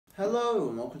Hello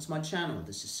and welcome to my channel.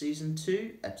 This is Season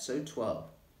 2, Episode 12.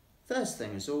 First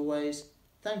thing as always,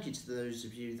 thank you to those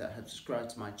of you that have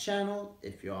subscribed to my channel.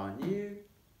 If you are new,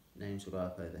 names will go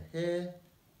up over here.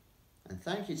 And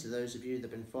thank you to those of you that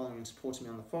have been following and supporting me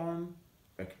on the forum.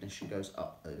 Recognition goes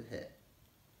up over here.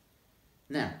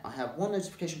 Now, I have one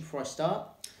notification before I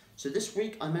start. So this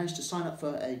week I managed to sign up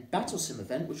for a Battle Sim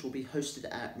event which will be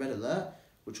hosted at Red Alert,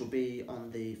 which will be on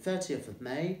the 30th of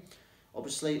May.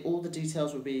 Obviously, all the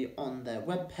details will be on their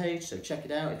webpage, so check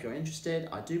it out if you're interested.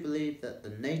 I do believe that the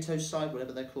NATO side,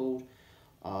 whatever they're called,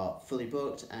 are fully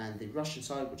booked, and the Russian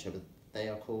side, whichever they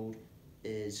are called,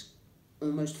 is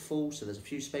almost full, so there's a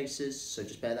few spaces, so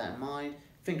just bear that in mind.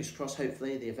 Fingers crossed,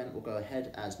 hopefully the event will go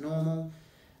ahead as normal.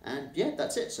 And yeah,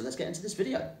 that's it, so let's get into this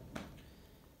video.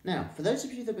 Now, for those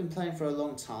of you that have been playing for a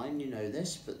long time, you know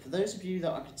this, but for those of you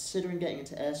that are considering getting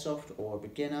into Airsoft or a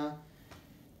beginner,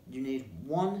 you need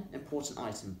one important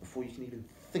item before you can even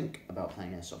think about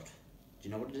playing Airsoft. Do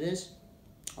you know what it is?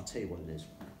 I'll tell you what it is.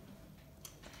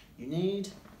 You need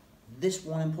this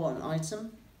one important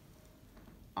item,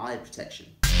 eye protection.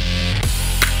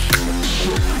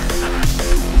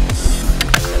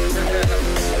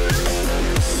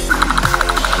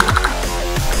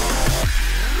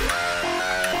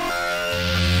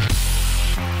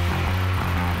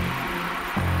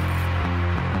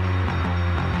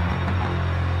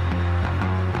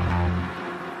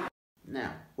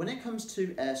 Now, when it comes to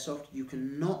Airsoft, you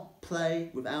cannot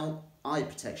play without eye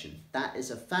protection. That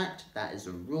is a fact, that is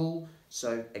a rule,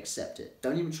 so accept it.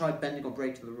 Don't even try bending or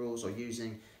breaking the rules or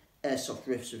using Airsoft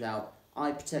riffs without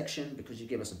eye protection, because you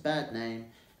give us a bad name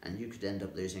and you could end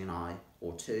up losing an eye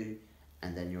or two,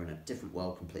 and then you're in a different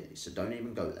world completely, so don't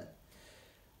even go there.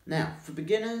 Now, for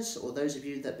beginners, or those of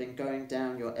you that have been going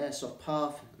down your Airsoft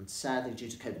path, and sadly due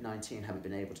to COVID-19 haven't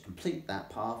been able to complete that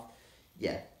path,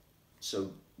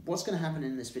 so what's going to happen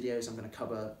in this video is I'm going to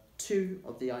cover two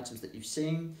of the items that you've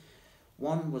seen.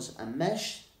 One was a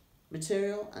mesh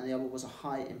material and the other was a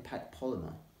high impact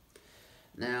polymer.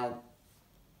 Now,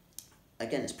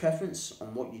 again, it's preference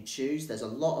on what you choose. There's a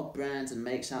lot of brands and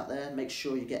makes out there. Make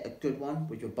sure you get a good one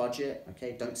with your budget,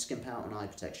 okay? Don't skimp out on eye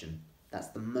protection. That's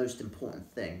the most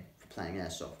important thing for playing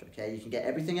Airsoft, okay? You can get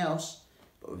everything else,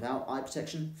 but without eye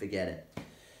protection, forget it.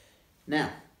 Now,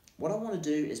 what I want to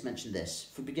do is mention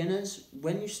this. For beginners,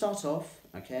 when you start off,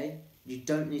 okay, you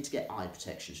don't need to get eye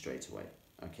protection straight away,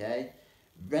 okay?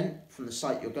 Rent from the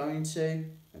site you're going to,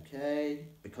 okay,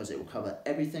 because it will cover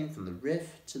everything from the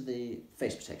riff to the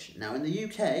face protection. Now, in the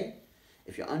UK,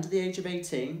 if you're under the age of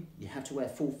 18, you have to wear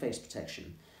full face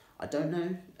protection. I don't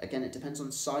know, again, it depends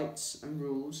on sites and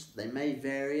rules. They may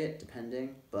vary it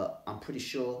depending, but I'm pretty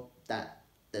sure that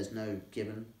there's no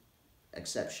given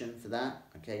exception for that,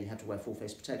 okay? You have to wear full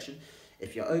face protection.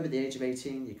 If you're over the age of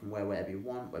 18, you can wear whatever you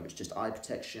want, whether it's just eye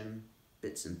protection,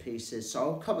 bits and pieces. So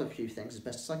I'll cover a few things as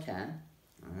best as I can,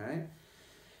 all right?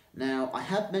 Now, I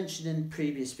have mentioned in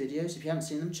previous videos, if you haven't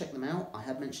seen them, check them out. I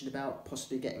have mentioned about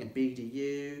possibly getting a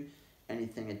BDU,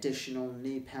 anything additional,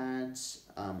 knee pads,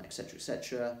 etc.,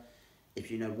 etc. If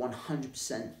you know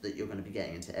 100% that you're going to be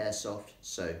getting into Airsoft,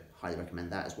 so highly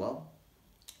recommend that as well.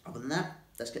 Other than that,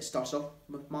 let's get started off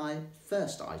with my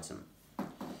first item.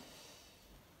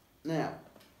 Now,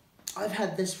 I've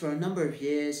had this for a number of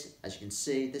years. As you can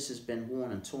see, this has been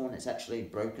worn and torn. It's actually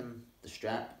broken, the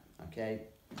strap, okay?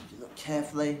 If you look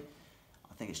carefully,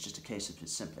 I think it's just a case of it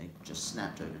simply just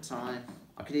snapped over time.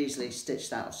 I could easily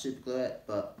stitch that or super glue it,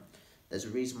 but there's a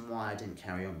reason why I didn't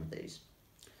carry on with these.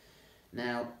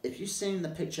 Now, if you've seen the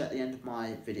picture at the end of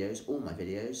my videos, all my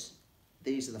videos,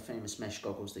 these are the famous mesh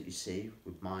goggles that you see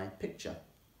with my picture.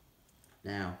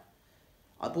 Now,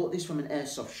 I bought these from an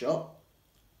airsoft shop,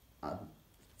 I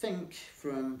think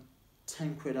from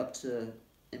 10 quid up to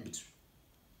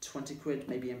 20 quid,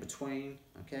 maybe in between,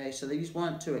 okay? So these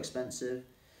weren't too expensive,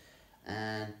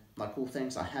 and like all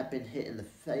things, I have been hit in the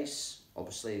face,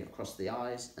 obviously across the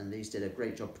eyes, and these did a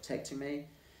great job protecting me.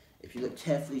 If you look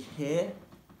carefully here,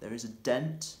 there is a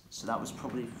dent, so that was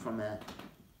probably from a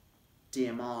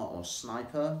DMR or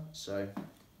sniper, so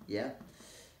yeah,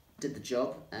 did the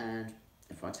job. And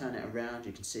if I turn it around,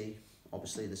 you can see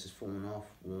obviously this has fallen off,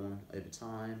 worn over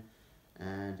time,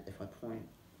 and if I point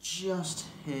just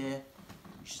here,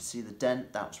 you should see the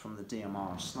dent. That was from the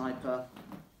DMR or sniper.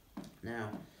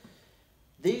 Now,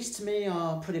 these to me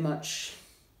are pretty much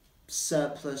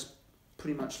surplus,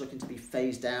 pretty much looking to be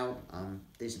phased out.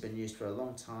 These have been used for a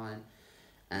long time,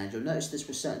 and you'll notice this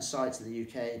with certain sites in the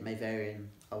UK, it may vary in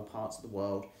other parts of the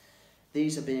world.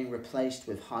 These are being replaced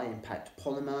with high impact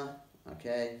polymer,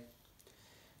 okay?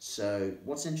 So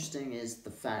what's interesting is the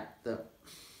fact that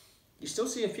You still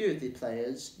see a few of the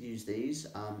players use these.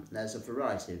 There's a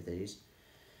variety of these.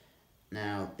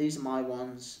 Now, these are my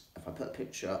ones. If I put a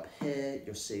picture up here,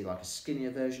 you'll see like a skinnier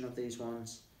version of these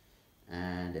ones.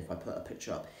 And if I put a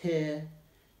picture up here,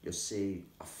 you'll see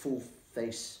a full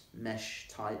face mesh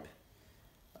type.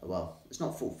 Well, it's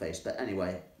not full face, but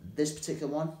anyway, this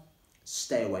particular one,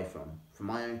 stay away from. From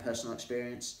my own personal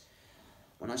experience,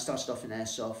 when I started off in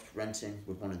Airsoft renting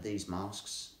with one of these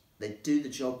masks, they do the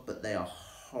job, but they are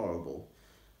horrible,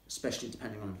 especially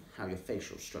depending on how your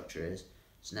facial structure is.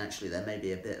 So naturally there may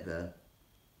be a bit of a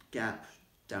gap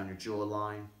down your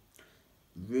jawline,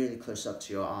 really close up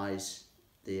to your eyes,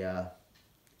 the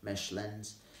mesh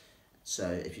lens. So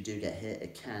if you do get hit,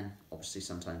 it can obviously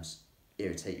sometimes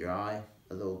irritate your eye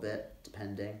a little bit,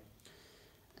 depending.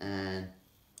 And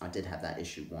I did have that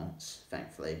issue once,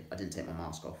 thankfully. I didn't take my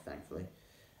mask off, thankfully.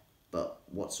 But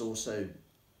what's also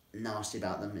nasty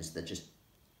about them is they're just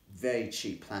very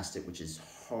cheap plastic, which is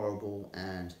horrible.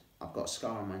 And I've got a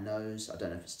scar on my nose. I don't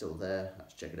know if it's still there. I have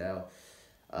to check it out.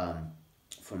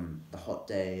 From the hot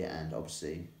day and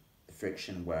obviously the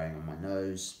friction wearing on my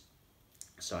nose.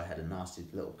 So I had a nasty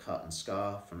little cut and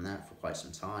scar from that for quite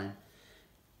some time.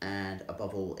 And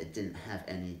above all, it didn't have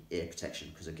any ear protection,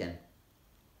 because again,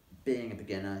 being a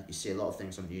beginner, you see a lot of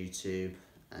things on YouTube,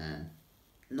 and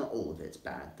not all of it's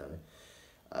bad though.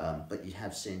 But you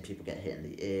have seen people get hit in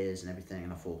the ears and everything,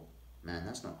 and I thought, man,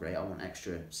 that's not great. I want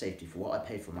extra safety for what I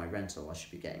paid for my rental. I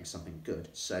should be getting something good.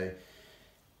 So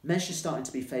mesh is starting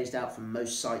to be phased out from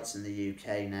most sites in the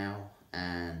UK now,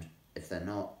 and if they're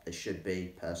not, they should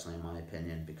be, personally in my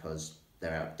opinion, because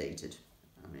they're outdated.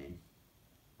 I mean,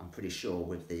 I'm pretty sure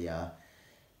with the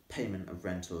payment of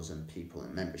rentals and people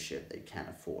in membership, they can't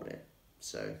afford it.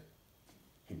 So,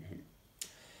 hint, hint.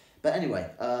 But anyway,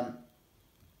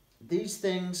 these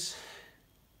things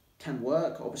can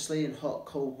work, obviously, in hot,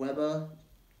 cold weather.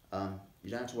 You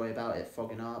don't have to worry about it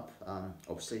fogging up.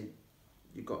 Obviously,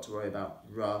 you've got to worry about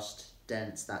rust,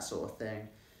 dents, that sort of thing.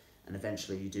 And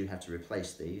eventually you do have to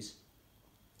replace these.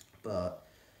 But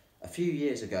a few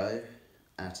years ago,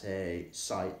 at a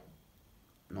site,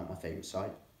 not my favourite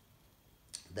site,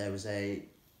 there was a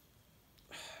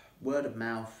word of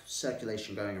mouth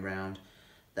circulation going around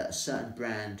that a certain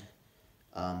brand,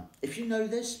 if you know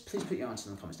this, please put your answer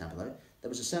in the comments down below. There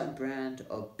was a certain brand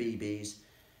of BBs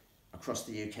across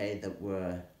the UK that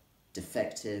were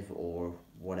defective or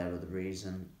whatever the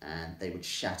reason, and they would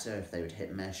shatter if they would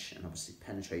hit mesh and obviously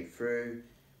penetrate through,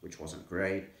 which wasn't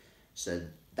great. So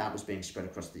that was being spread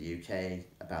across the UK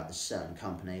about this certain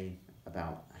company,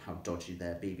 about how dodgy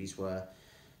their BBs were.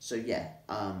 So yeah,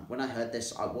 when I heard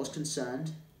this, I was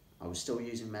concerned. I was still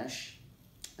using mesh,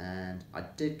 and I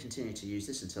did continue to use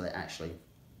this until it actually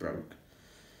broke.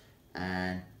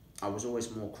 And I was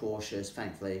always more cautious.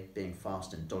 Thankfully, being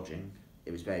fast and dodging,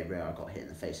 it was very rare I got hit in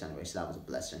the face anyway, so that was a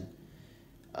blessing.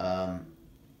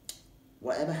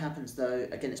 Whatever happens though,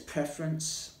 again, it's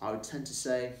preference. I would tend to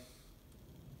say,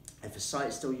 if a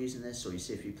site's still using this, or you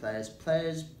see a few players,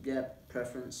 yeah,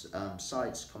 preference.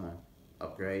 Sites, come on,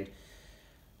 upgrade.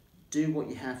 Do what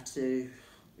you have to.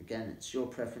 Again, it's your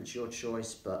preference, your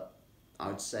choice, but I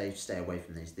would say stay away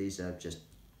from these. These are just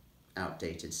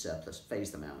outdated, surplus.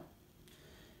 Phase them out.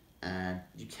 And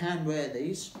you can wear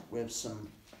these with some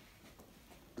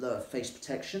lower face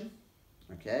protection.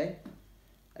 Okay.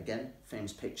 Again,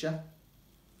 famous picture.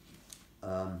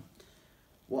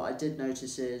 What I did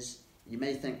notice is, you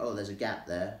may think, oh, there's a gap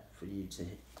there for you to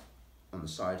hit on the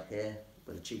side here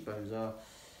where the cheekbones are.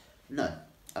 No.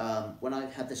 When I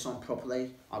had this on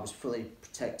properly, I was fully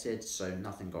protected, so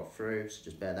nothing got through, so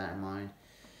just bear that in mind.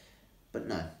 But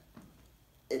no,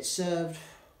 it served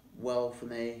well for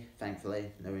me,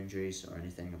 thankfully, no injuries or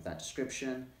anything of that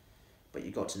description, but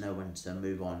you got to know when to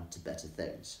move on to better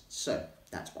things. So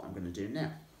that's what I'm going to do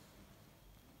now.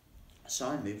 So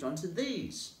I moved on to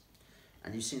these,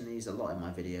 and you've seen these a lot in my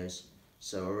videos.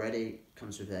 So already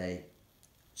comes with a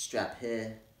strap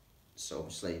here, so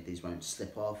obviously these won't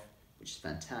slip off, which is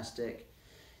fantastic.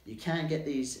 You can get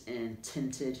these in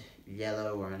tinted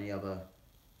yellow or any other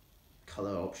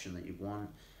colour option that you want.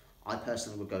 I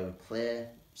personally would go with clear,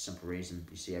 simple reason,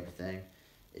 you see everything.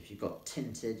 If you've got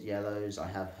tinted yellows, I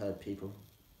have heard people,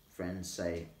 friends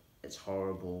say it's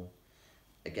horrible.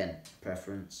 Again,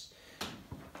 preference.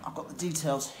 I've got the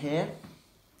details here.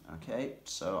 Okay,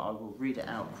 so I will read it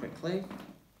out quickly.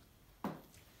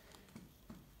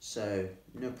 So,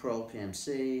 Nuprol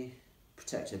PMC,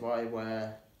 protective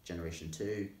eyewear, generation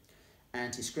 2,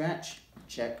 anti-scratch,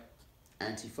 check,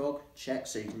 anti-fog, check,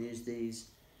 so you can use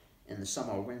these in the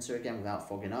summer or winter again without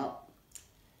fogging up.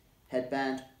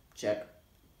 Headband, check,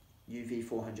 UV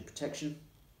 400 protection,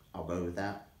 I'll go with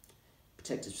that.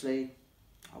 protective sleeve,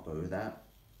 I'll go with that.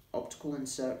 Optical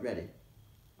insert ready,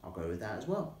 I'll go with that as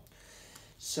well.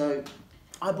 So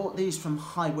I bought these from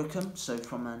High Wycombe, so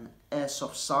from an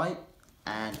airsoft site,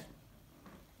 and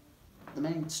the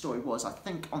main story was, I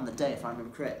think on the day, if I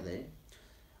remember correctly,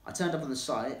 I turned up on the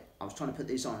site, I was trying to put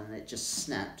these on and it just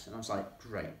snapped, and I was like,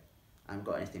 great, I haven't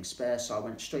got anything spare, so I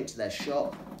went straight to their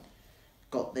shop,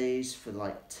 got these for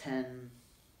like 10,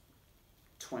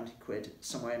 20 quid,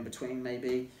 somewhere in between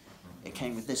maybe. It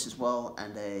came with this as well,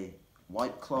 and a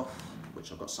wipe cloth,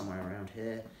 which I've got somewhere around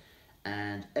here.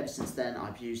 And ever since then,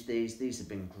 I've used these. These have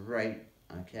been great,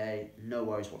 okay? No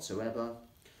worries whatsoever.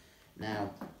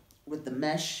 Now, with the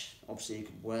mesh, obviously you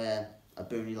could wear a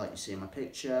boonie like you see in my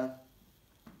picture.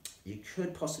 You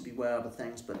could possibly wear other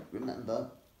things, but remember,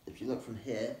 if you look from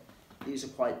here, these are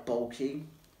quite bulky.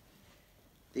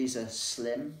 These are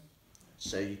slim,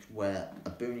 so you could wear a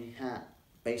boonie hat,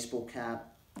 baseball cap,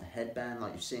 a headband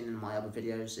like you've seen in my other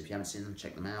videos. If you haven't seen them,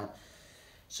 check them out.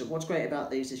 So what's great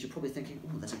about these is you're probably thinking,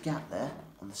 oh, there's a gap there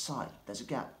on the side. There's a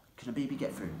gap. Can a BB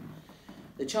get through?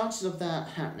 The chances of that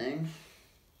happening,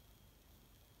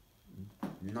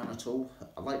 none at all.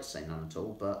 I'd like to say none at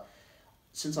all, but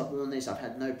since I've worn these, I've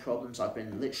had no problems. I've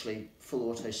been literally full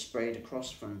auto sprayed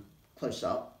across from close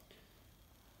up,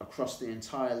 across the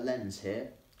entire lens here,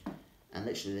 and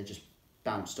literally they just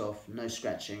bounced off, no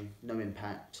scratching, no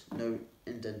impact, no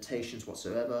indentations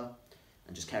whatsoever,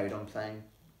 and just carried on playing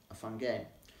a fun game.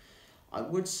 I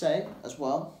would say as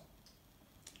well,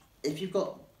 if you've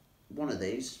got one of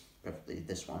these, preferably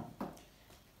this one,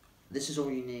 this is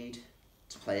all you need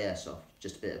to play airsoft,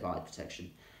 just a bit of eye protection.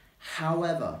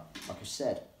 However, like I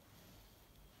said,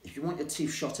 if you want your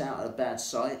teeth shot out at a bad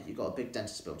site, you've got a big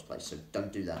dentist bill to pay, so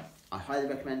don't do that. I highly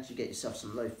recommend you get yourself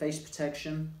some low face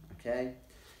protection, okay?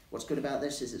 What's good about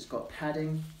this is it's got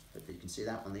padding, hopefully you can see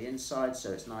that on the inside,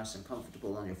 so it's nice and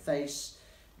comfortable on your face.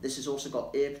 This has also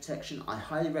got ear protection. I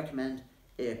highly recommend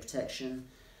ear protection.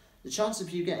 The chances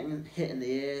of you getting hit in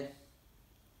the ear,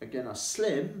 again, are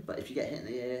slim, but if you get hit in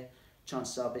the ear,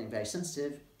 chances are being very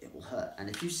sensitive, it will hurt. And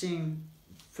if you've seen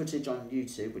footage on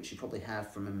YouTube, which you probably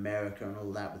have from America and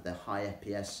all that with their high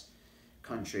FPS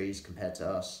countries compared to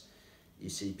us, you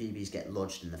see BBs get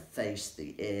lodged in the face,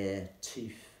 the ear,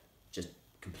 teeth, just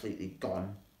completely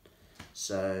gone.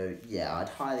 So yeah, I'd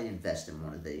highly invest in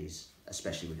one of these,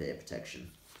 especially with ear protection.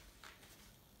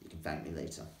 You can thank me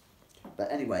later.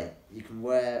 But anyway, you can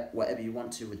wear whatever you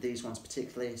want to with these ones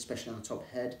particularly, especially on the top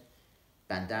head.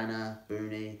 Bandana,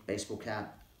 boonie, baseball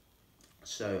cap.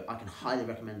 So I can highly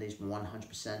recommend these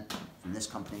 100% from this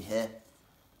company here.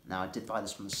 Now I did buy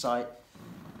this from the site.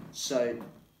 So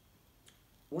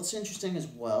what's interesting as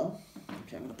well,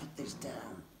 okay, I'm going to put these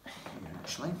down here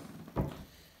actually.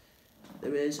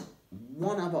 There is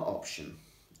one other option.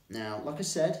 Now, like I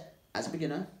said, as a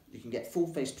beginner, you can get full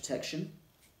face protection.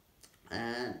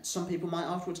 And some people might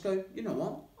afterwards go, you know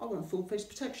what, I want full face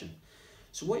protection.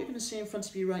 So what you're going to see in front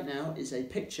of you right now is a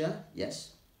picture,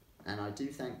 yes, and I do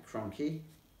thank Cronky,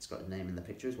 it's got a name in the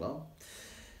picture as well.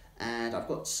 And I've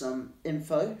got some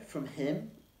info from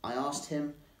him. I asked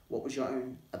him, what was your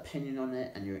own opinion on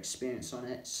it and your experience on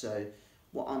it? So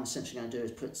what I'm essentially going to do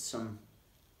is put some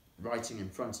writing in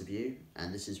front of you,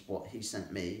 and this is what he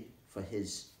sent me for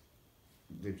his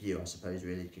review, I suppose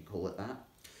really you could call it that.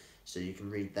 So you can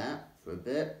read that for a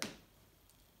bit.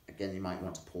 Again, you might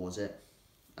want to pause it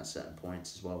at certain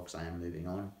points as well because I am moving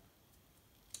on.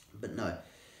 But no,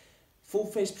 full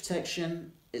face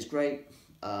protection is great.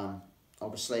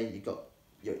 Obviously you've got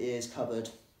your ears covered.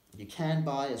 You can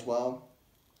buy as well,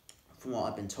 from what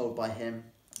I've been told by him,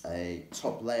 a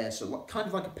top layer, so kind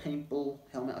of like a paintball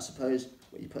helmet I suppose,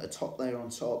 where you put a top layer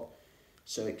on top,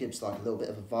 so it gives like a little bit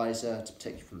of a visor to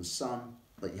protect you from the sun,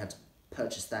 but you had to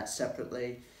purchase that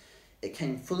separately. It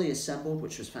came fully assembled,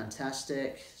 which was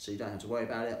fantastic, so you don't have to worry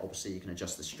about it. Obviously you can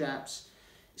adjust the straps.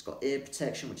 It's got ear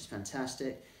protection, which is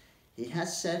fantastic. He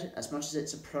has said, as much as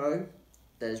it's a pro,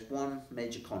 there's one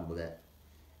major con with it.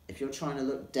 If you're trying to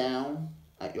look down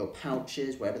at your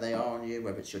pouches, wherever they are on you,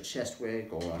 whether it's your chest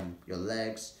rig or on your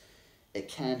legs, it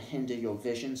can hinder your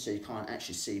vision, so you can't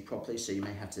actually see properly, so you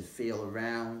may have to feel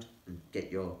around and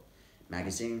get your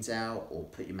magazines out or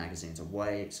put your magazines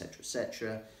away, etc,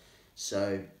 etc.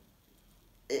 So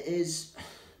it is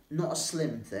not a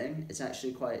slim thing, it's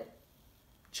actually quite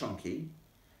chunky,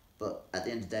 but at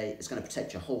the end of the day, it's going to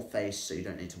protect your whole face, so you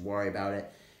don't need to worry about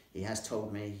it. He has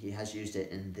told me he has used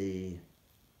it in the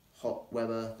hot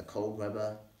weather, the cold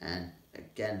weather, and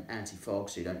again, anti-fog,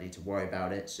 so you don't need to worry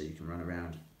about it, so you can run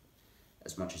around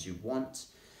as much as you want.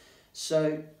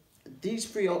 So these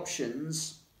three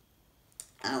options,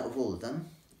 out of all of them,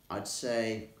 I'd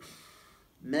say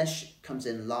Mesh comes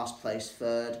in last place,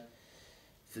 third.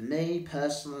 For me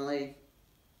personally,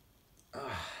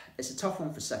 it's a tough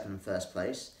one for second and first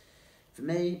place. For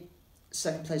me,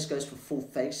 second place goes for full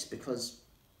face because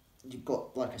you've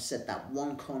got, like I said, that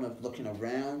one con of looking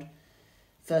around.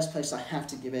 First place, I have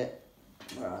to give it,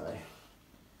 where are they?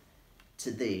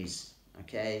 To these,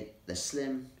 okay? They're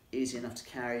slim, easy enough to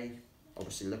carry,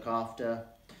 obviously look after,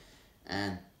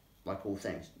 and like all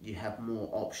things, you have more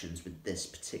options with this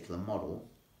particular model.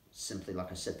 Simply,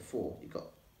 like I said before, you've got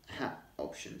hat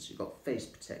options, you've got face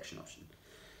protection option.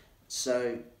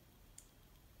 So,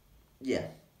 yeah,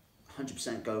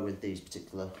 100% go with these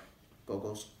particular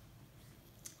goggles.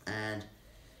 And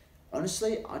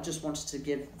honestly, I just wanted to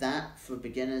give that for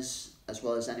beginners as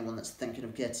well as anyone that's thinking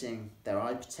of getting their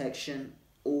eye protection.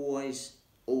 Always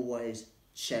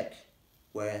check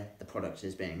where the product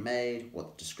is being made,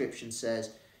 what the description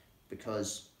says,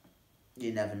 because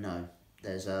you never know.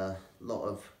 There's a lot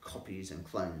of copies and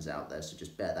clones out there, so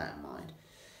just bear that in mind.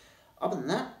 Other than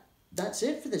that, that's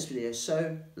it for this video.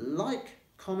 So like,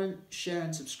 comment, share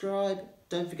and subscribe.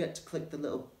 Don't forget to click the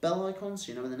little bell icon so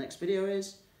you know when the next video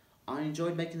is. I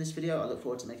enjoyed making this video. I look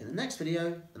forward to making the next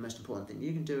video. The most important thing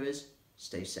you can do is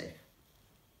stay safe.